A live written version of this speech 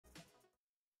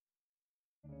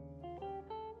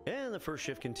And the first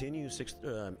shift continues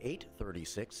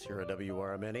 8:36 here at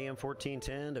WRMN AM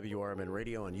 1410, WRMN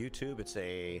Radio on YouTube. It's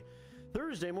a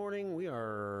Thursday morning. We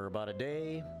are about a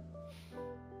day.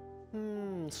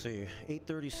 Let's see,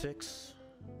 8:36,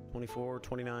 24,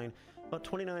 29, about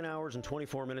 29 hours and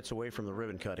 24 minutes away from the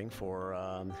ribbon cutting for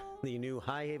the new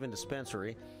Haven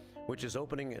Dispensary, which is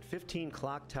opening at 15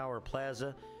 Clock Tower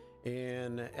Plaza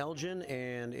in Elgin,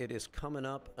 and it is coming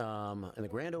up, and the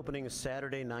grand opening is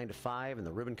Saturday 9 to 5, and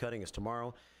the ribbon cutting is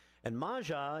tomorrow. And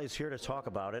Mahja is here to talk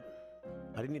about it.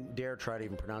 I didn't dare try to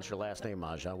even pronounce your last name,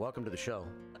 Mahja. Welcome to the show.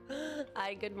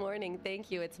 Hi, good morning. Thank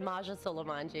you. It's Mahja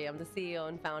Sulemanjee. I'm the CEO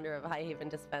and founder of Haven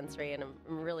Dispensary, and I'm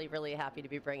really, really happy to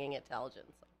be bringing it to Elgin.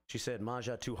 So. She said,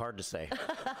 Mahja, too hard to say.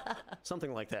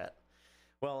 Something like that.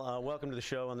 Well, welcome to the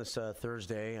show on this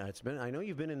Thursday. I know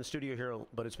you've been in the studio here,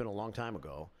 but it's been a long time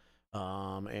ago.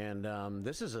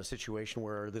 This is a situation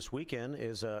where this weekend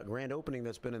is a grand opening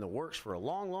that's been in the works for a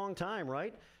long, long time,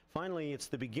 right? Finally, it's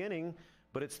the beginning,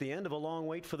 but it's the end of a long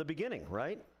wait for the beginning,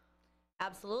 right?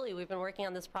 Absolutely. We've been working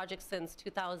on this project since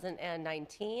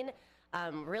 2019,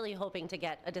 really hoping to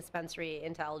get a dispensary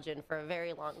into Elgin for a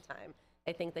very long time.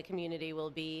 I think the community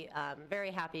will be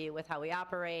very happy with how we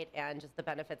operate and just the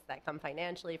benefits that come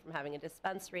financially from having a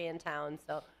dispensary in town.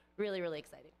 So really, really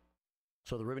exciting.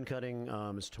 So the ribbon cutting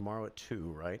is tomorrow at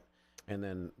 2, right? And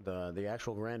then the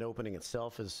actual grand opening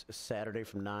itself is Saturday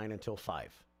from 9 until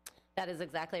 5. That is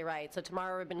exactly right. So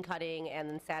tomorrow ribbon cutting, and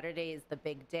then Saturday is the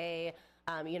big day.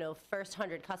 First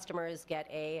 100 customers get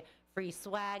a free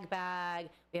swag bag.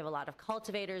 We have a lot of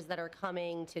cultivators that are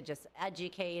coming to just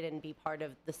educate and be part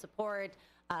of the support.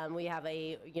 We have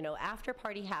a after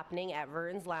party happening at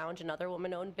Vern's Lounge, another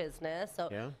woman-owned business. So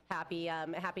yeah. Happy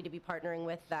to be partnering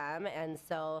with them, and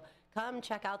so come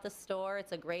check out the store.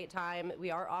 It's a great time.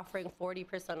 We are offering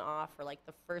 40% off for like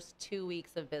the first 2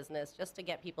 weeks of business, just to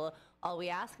get people. All we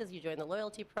ask is you join the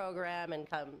loyalty program and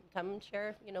come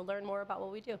share, learn more about what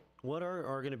we do. What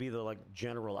are going to be the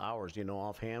general hours? Do you know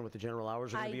offhand what the general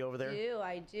hours are going to be over there?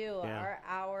 I do. Yeah. Our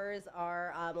hours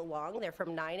are long. They're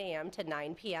from 9 a.m. to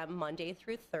 9 p.m. Monday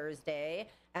through Thursday.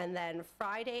 And then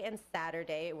Friday and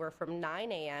Saturday, we're from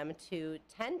 9 a.m. to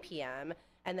 10 p.m.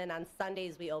 And then on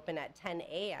Sundays, we open at 10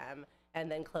 a.m. and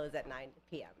then close at 9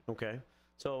 p.m. Okay.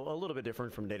 So a little bit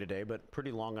different from day to day, but pretty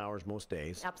long hours most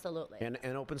days. Absolutely. And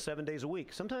open 7 days a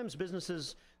week. Sometimes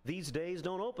businesses these days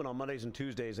don't open on Mondays and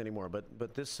Tuesdays anymore,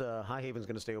 but this Haven's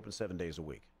going to stay open 7 days a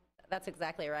week. That's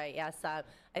exactly right. Yes, I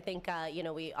think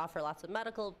we offer lots of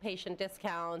medical patient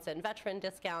discounts and veteran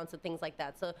discounts and things like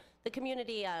that. So the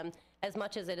community, as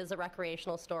much as it is a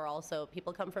recreational store, also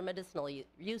people come for medicinal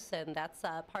use, and that's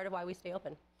part of why we stay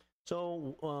open.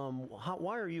 So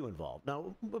why are you involved?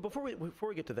 Now, before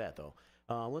we get to that though,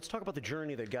 let's talk about the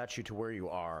journey that got you to where you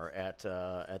are at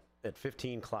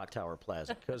 15 Clock Tower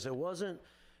Plaza, because that wasn't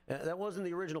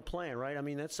the original plan, right? I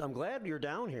mean, I'm glad you're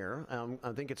down here.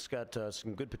 I think it's got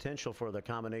some good potential for the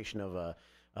combination of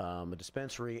a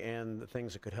dispensary and the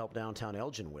things that could help downtown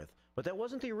Elgin with. But that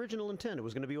wasn't the original intent. It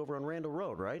was going to be over on Randall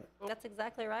Road, right? That's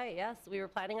exactly right, yes. We were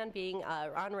planning on being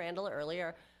on Randall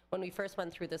earlier when we first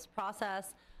went through this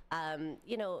process.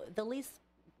 The lease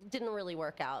didn't really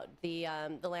work out. The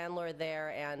landlord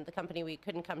there and the company, we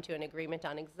couldn't come to an agreement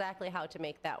on exactly how to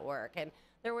make that work. And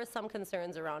there were some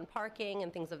concerns around parking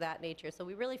and things of that nature. So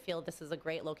we really feel this is a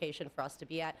great location for us to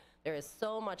be at. There is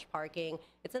so much parking.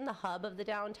 It's in the hub of the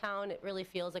downtown. It really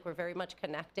feels like we're very much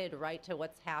connected right to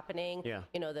what's happening. Yeah.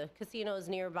 The casino's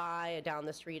nearby. Down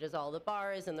the street is all the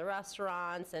bars and the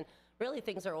restaurants, and really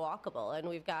things are walkable. And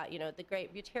we've got, the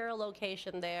great Butera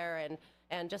location there,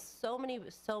 and just so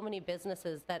many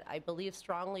businesses that I believe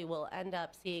strongly will end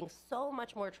up seeing so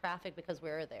much more traffic because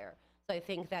we're there. So I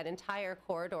think that entire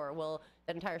corridor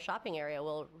that entire shopping area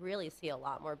will really see a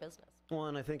lot more business. Well,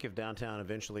 and I think if downtown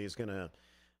eventually is going to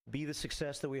be the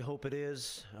success that we hope it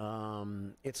is,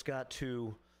 it's got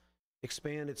to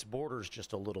expand its borders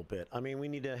just a little bit. I mean, we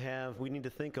need to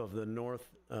think of the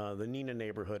the Neenah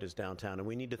neighborhood as downtown, and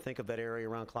we need to think of that area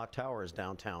around Clock Tower as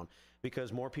downtown,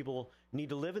 because more people need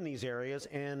to live in these areas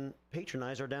and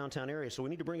patronize our downtown area. So we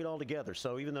need to bring it all together.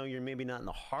 So even though you're maybe not in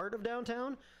the heart of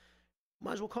downtown,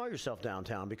 might as well call yourself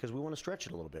downtown, because we want to stretch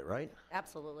it a little bit, right?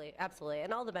 Absolutely, absolutely.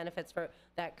 And all the benefits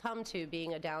that come to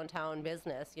being a downtown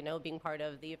business, being part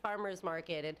of the farmers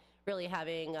market and really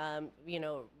having,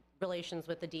 relations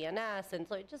with the DNS. And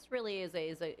so it just really is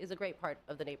a great part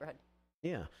of the neighborhood.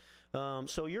 Yeah.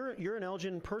 So you're an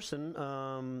Elgin person.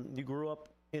 You grew up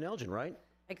in Elgin, right?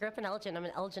 I grew up in Elgin. I'm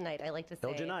an Elginite, I like to say.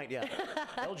 Elginite, yeah.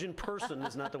 Elgin person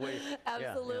is not the way.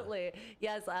 Absolutely.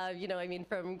 Yes. You know, I mean,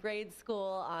 from grade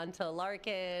school on to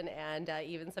Larkin and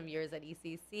even some years at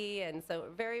ECC. And so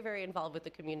very, very involved with the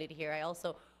community here. I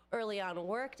also early on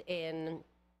worked in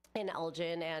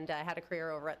Elgin and had a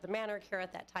career over at the Manor Care.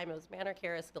 At that time, it was Manor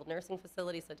Care, a skilled nursing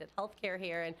facility, so I did healthcare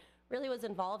here and really was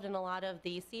involved in a lot of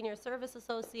the senior service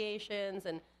associations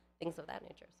and things of that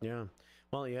nature. So. Yeah.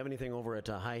 Well, you have anything over at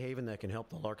High Haven that can help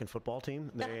the Larkin football team?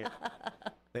 They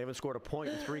haven't scored a point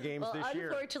in 3 games this year.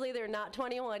 Unfortunately, they're not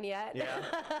 21 yet.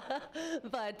 Yeah.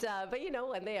 but you know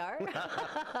when they are.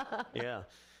 Yeah.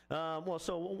 Well,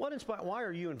 so why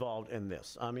are you involved in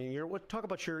this? I mean, talk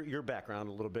about your background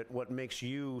a little bit. What makes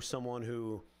you someone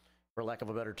who, for lack of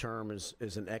a better term, is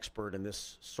an expert in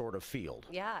this sort of field?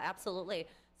 Yeah, absolutely.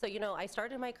 So, you know, I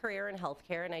started my career in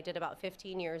healthcare and I did about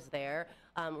 15 years there.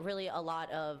 Really a lot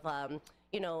of,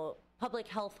 you know, public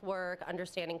health work,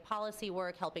 understanding policy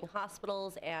work, helping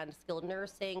hospitals and skilled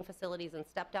nursing facilities and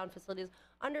step-down facilities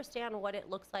understand what it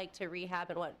looks like to rehab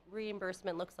and what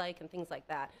reimbursement looks like and things like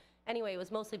that. Anyway, it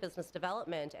was mostly business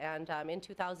development. And in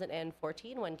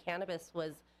 2014, when cannabis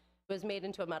was made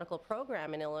into a medical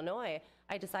program in Illinois,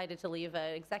 I decided to leave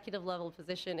an executive level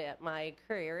position at my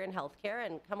career in healthcare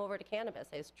and come over to cannabis.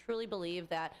 I truly believe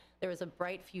that there was a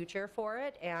bright future for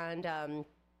it and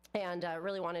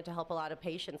really wanted to help a lot of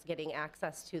patients getting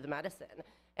access to the medicine.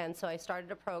 And so I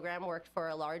started a program, worked for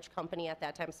a large company at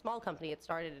that time, small company. It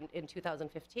started in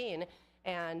 2015,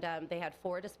 and they had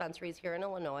 4 dispensaries here in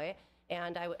Illinois.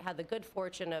 And I had the good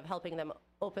fortune of helping them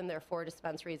open their 4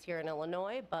 dispensaries here in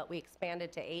Illinois, but we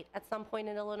expanded to 8 at some point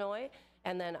in Illinois.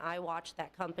 And then I watched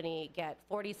that company get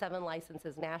 47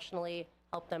 licenses nationally,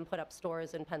 help them put up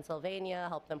stores in Pennsylvania,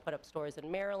 help them put up stores in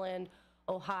Maryland,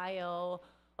 Ohio,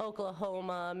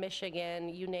 Oklahoma, Michigan,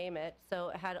 you name it.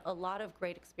 So I had a lot of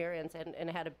great experience and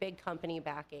had a big company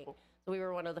backing. So we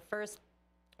were one of the first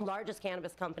largest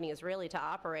cannabis companies really to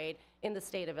operate in the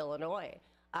state of Illinois.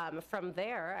 From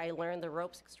there, I learned the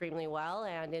ropes extremely well,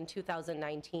 and in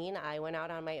 2019, I went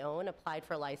out on my own, applied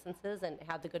for licenses, and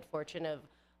had the good fortune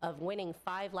of winning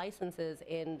 5 licenses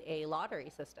in a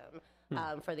lottery system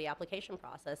for the application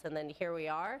process. And then here we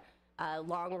are,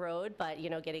 long road, but you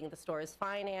know, getting the stores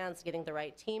financed, getting the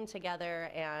right team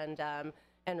together,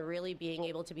 and really being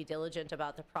able to be diligent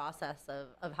about the process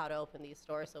of how to open these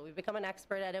stores. So we've become an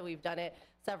expert at it. We've done it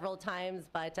several times,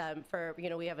 but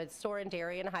we have a store in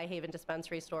Darien, High Haven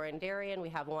Dispensary store in Darien. We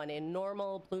have one in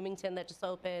Normal, Bloomington that just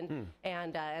opened,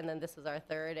 and then this is our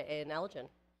 3rd in Elgin.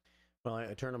 Well,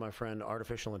 I turn to my friend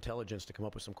Artificial Intelligence to come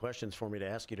up with some questions for me to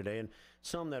ask you today, and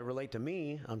some that relate to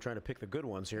me. I'm trying to pick the good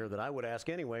ones here that I would ask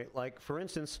anyway. Like, for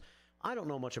instance, I don't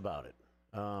know much about it.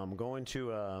 Going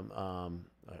to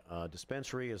a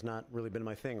dispensary has not really been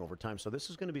my thing over time, so this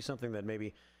is going to be something that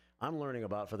maybe I'm learning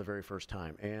about for the very first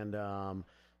time. And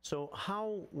so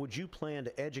how would you plan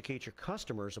to educate your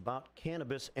customers about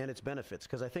cannabis and its benefits?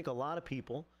 Because I think a lot of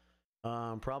people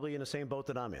probably in the same boat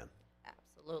that I'm in.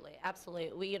 Absolutely,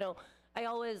 absolutely. I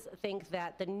always think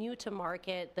that the new to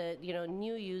market, the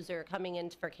new user coming in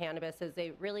for cannabis is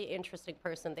a really interesting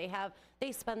person.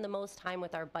 They spend the most time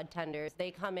with our bud tenders. They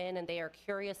come in and they are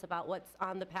curious about what's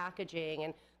on the packaging,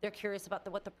 and they're curious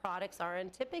about what the products are.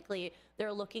 And typically,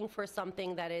 they're looking for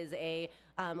something that is a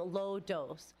low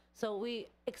dose. So we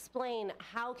explain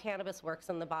how cannabis works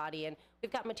in the body, and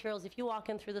we've got materials. If you walk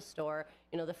in through the store,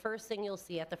 the first thing you'll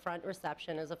see at the front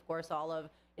reception is, of course, all of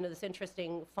this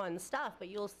interesting, fun stuff, but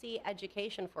you'll see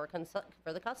education for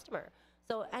the customer.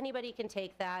 So anybody can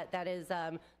take that. That is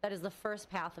the first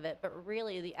path of it. But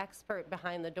really, the expert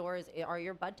behind the doors are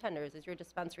your bud tenders, is your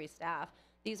dispensary staff.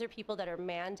 These are people that are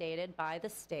mandated by the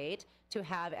state to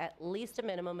have at least a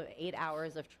minimum of 8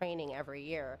 hours of training every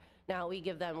year. Now, we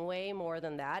give them way more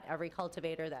than that. Every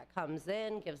cultivator that comes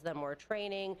in gives them more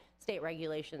training. State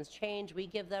regulations change. We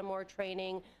give them more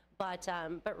training. But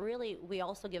really, we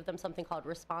also give them something called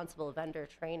responsible vendor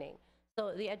training.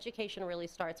 So the education really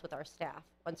starts with our staff.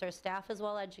 Once our staff is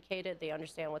well educated, they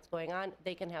understand what's going on,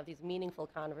 they can have these meaningful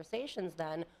conversations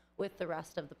then with the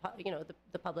rest of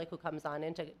the public who comes on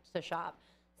in to shop.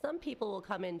 Some people will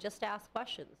come in just to ask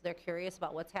questions. They're curious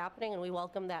about what's happening, and we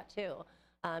welcome that too.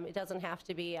 It doesn't have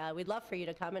to be, we'd love for you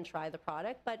to come and try the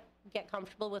product, but get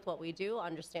comfortable with what we do,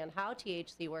 understand how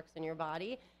THC works in your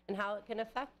body, and how it can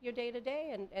affect your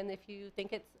day-to-day. And if you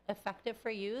think it's effective for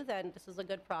you, then this is a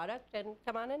good product, and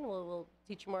come on in, we'll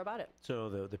teach you more about it. So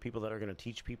the people that are going to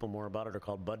teach people more about it are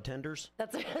called bud tenders?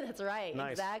 That's right.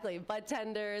 Nice. Exactly. Bud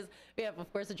tenders. We have,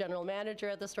 of course, a general manager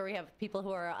at the store. We have people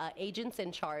who are agents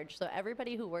in charge. So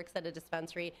everybody who works at a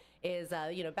dispensary is,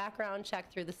 background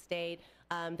checked through the state.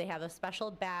 They have a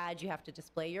special badge. You have to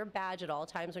display your badge at all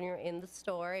times when you're in the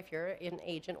store if you're an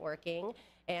agent working.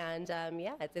 And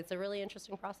it's a really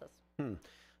interesting process.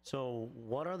 So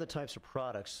what are the types of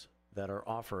products that are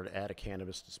offered at a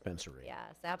cannabis dispensary?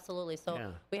 Yes, absolutely.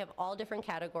 So we have all different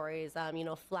categories.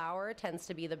 Flower tends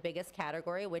to be the biggest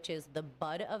category, which is the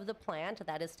bud of the plant.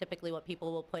 That is typically what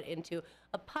people will put into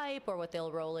a pipe or what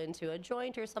they'll roll into a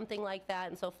joint or something like that.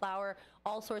 And so flower,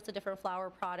 all sorts of different flower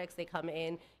products. They come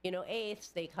in, eighths.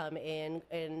 They come in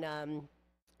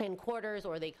quarters,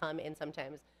 or they come in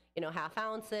sometimes, half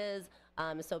ounces.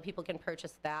 So people can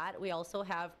purchase that. We also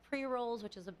have pre-rolls,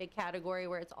 which is a big category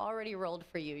where it's already rolled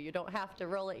for you. You don't have to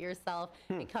roll it yourself.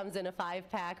 It comes in a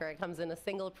 5-pack, or it comes in a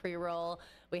single pre-roll.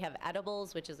 We have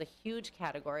edibles, which is a huge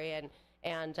category,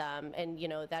 and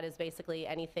that is basically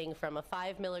anything from a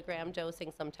 5 milligram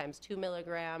dosing, sometimes 2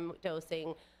 milligram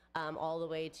dosing, all the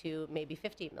way to maybe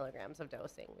 50 milligrams of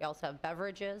dosing. We also have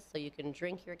beverages, so you can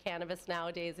drink your cannabis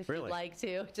nowadays if you'd like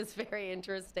to, which is very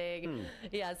interesting.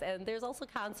 Yes, and there's also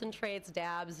concentrates,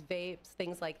 dabs, vapes,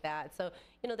 things like that. So,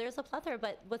 there's a plethora,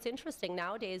 but what's interesting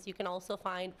nowadays, you can also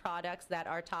find products that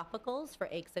are topicals for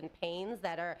aches and pains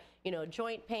that are,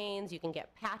 joint pains. You can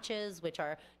get patches, which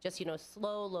are just,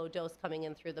 slow, low dose coming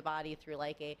in through the body through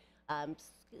like a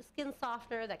skin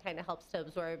softener that kind of helps to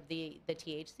absorb the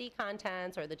THC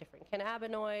contents or the different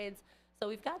cannabinoids. So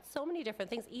we've got so many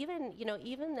different things. Even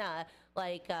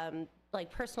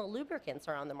like personal lubricants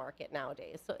are on the market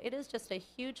nowadays. So it is just a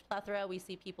huge plethora. We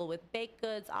see people with baked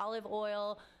goods, olive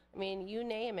oil. I mean, you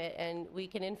name it, and we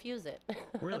can infuse it.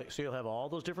 Really? So you'll have all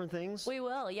those different things? We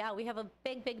will, yeah. We have a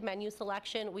big menu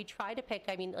selection. We try to pick,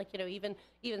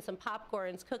 even some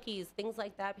popcorns, cookies, things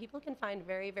like that. People can find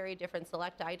very, very different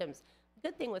select items. The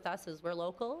good thing with us is we're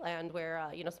local, and we're,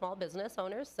 small business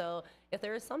owners. So if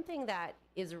there is something that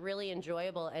is really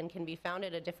enjoyable and can be found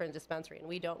at a different dispensary and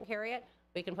we don't carry it,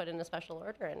 we can put in a special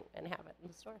order and have it in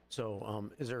the store. So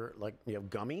is there,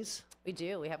 gummies? We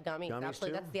do. We have gummies. Gummies absolutely.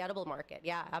 too? That's the edible market.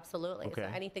 Yeah, absolutely. Okay. So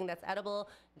anything that's edible,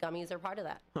 gummies are part of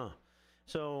that. Huh.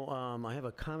 So I have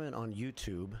a comment on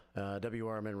YouTube,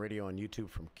 WRMN Radio on YouTube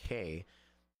from Kay.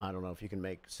 I don't know if you can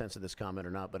make sense of this comment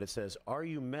or not, but it says, "Are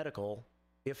you medical?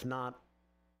 If not,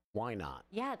 why not?"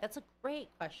 Yeah, that's a great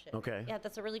question. Okay. Yeah,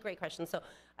 that's a really great question. So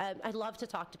I'd love to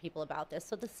talk to people about this.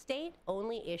 So the state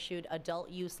only issued adult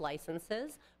use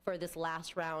licenses for this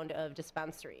last round of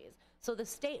dispensaries. So the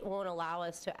state won't allow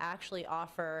us to actually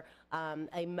offer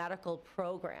a medical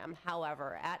program.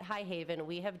 However, at High Haven,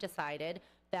 we have decided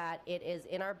that it is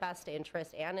in our best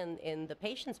interest and in the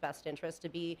patient's best interest to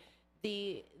be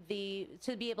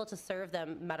able to serve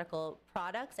them medical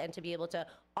products and to be able to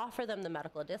offer them the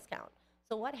medical discount.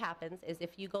 So what happens is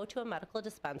if you go to a medical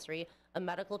dispensary, a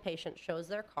medical patient shows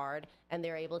their card and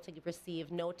they're able to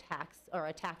receive no tax or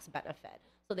a tax benefit.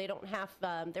 So they don't have,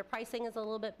 their pricing is a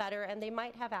little bit better and they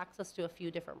might have access to a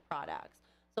few different products.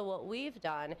 So what we've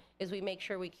done is we make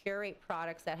sure we curate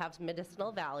products that have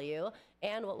medicinal value,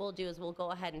 and what we'll do is we'll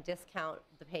go ahead and discount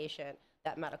the patient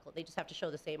that medical. They just have to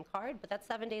show the same card, but that's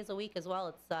 7 days a week as well.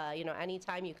 It's,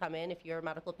 anytime you come in, if you're a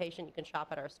medical patient, you can shop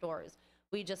at our stores.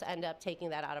 We just end up taking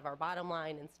that out of our bottom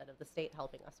line instead of the state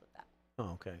helping us with that.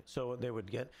 Oh, okay. So they would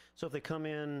get, so if they come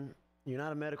in, you're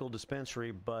not a medical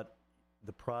dispensary, but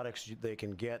the products they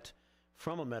can get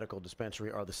from a medical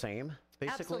dispensary are the same,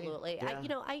 basically? Absolutely.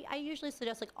 Yeah. I usually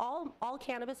suggest all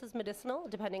cannabis is medicinal,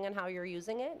 depending on how you're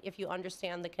using it. If you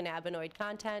understand the cannabinoid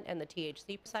content and the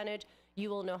THC percentage, you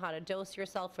will know how to dose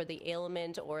yourself for the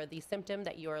ailment or the symptom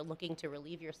that you are looking to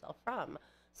relieve yourself from.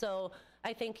 So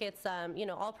I think it's,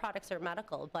 all products are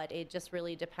medical, but it just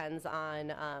really depends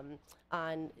on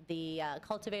the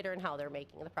cultivator and how they're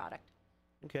making the product.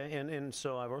 Okay, and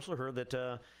so I've also heard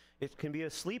that it can be a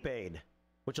sleep aid,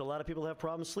 which a lot of people have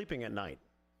problems sleeping at night.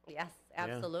 Yes,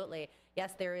 absolutely. Yeah.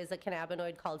 Yes, there is a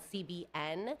cannabinoid called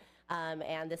CBN,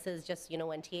 and this is just,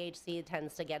 when THC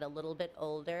tends to get a little bit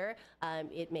older,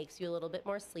 it makes you a little bit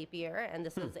more sleepier, and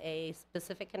this is a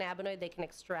specific cannabinoid they can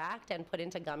extract and put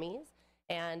into gummies,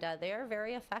 and they are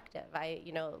very effective. A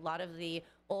lot of the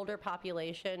older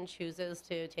population chooses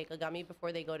to take a gummy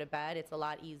before they go to bed. It's a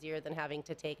lot easier than having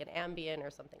to take an Ambien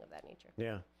or something of that nature.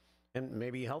 Yeah. And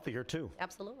maybe healthier, too.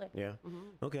 Absolutely. Yeah.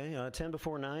 Okay, 10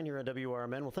 before 9 here at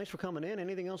WRMN. Well, thanks for coming in.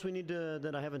 Anything else we need to,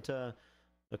 that I haven't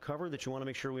a cover that you want to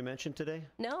make sure we mention today?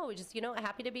 No, just,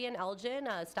 happy to be in Elgin.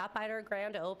 Stop by at our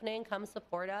grand opening. Come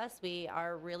support us. We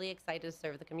are really excited to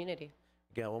serve the community.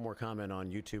 Got one more comment on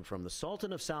YouTube from the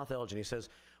Sultan of South Elgin. He says,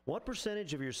 what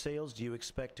percentage of your sales do you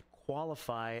expect to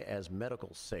qualify as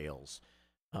medical sales?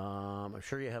 I'm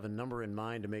sure you have a number in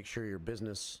mind to make sure your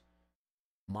business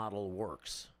model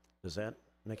works. Does that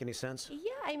make any sense?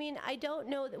 Yeah, I don't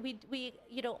know that we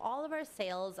all of our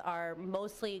sales are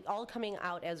mostly all coming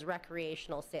out as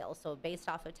recreational sales. So based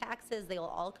off of taxes, they will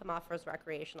all come off as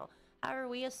recreational. However,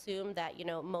 we assume that,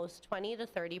 most 20 to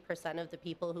 30% of the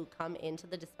people who come into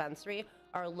the dispensary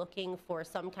are looking for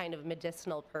some kind of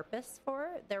medicinal purpose for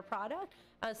their product.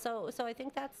 So I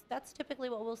think that's typically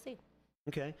what we'll see.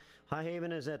 Okay. High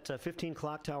Haven is at 15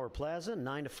 Clock Tower Plaza,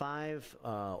 9 to 5,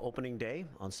 opening day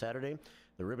on Saturday.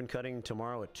 The ribbon cutting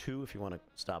tomorrow at 2 if you want to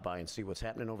stop by and see what's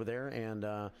happening over there.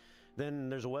 And then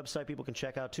there's a website people can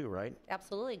check out too, right?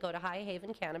 Absolutely. Go to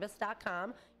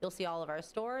highhavencannabis.com. You'll see all of our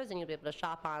stores, and you'll be able to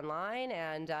shop online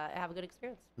and have a good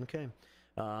experience. Okay.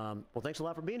 Well, thanks a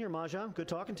lot for being here, Mahja. Good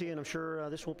talking to you, and I'm sure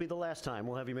this won't be the last time.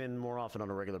 We'll have you in more often on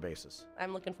a regular basis.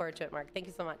 I'm looking forward to it, Mark. Thank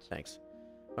you so much. Thanks.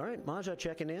 All right, Mahja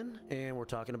checking in, and we're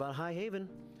talking about High Haven.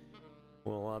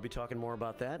 We'll be talking more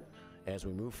about that as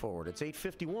we move forward. It's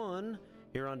 8:51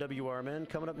 here on WRMN.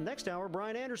 Coming up next hour,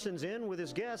 Brian Anderson's in with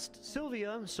his guest,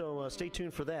 Sylvia, so stay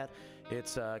tuned for that.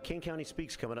 It's King County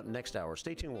Speaks coming up next hour.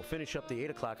 Stay tuned. We'll finish up the 8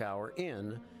 o'clock hour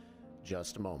in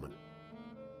just a moment.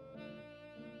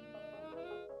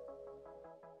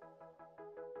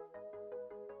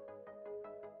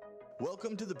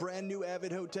 Welcome to the brand new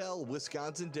Avid Hotel,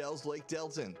 Wisconsin Dells Lake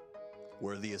Delton,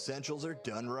 where the essentials are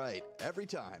done right every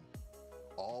time,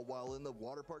 all while in the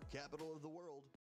water park capital of the world.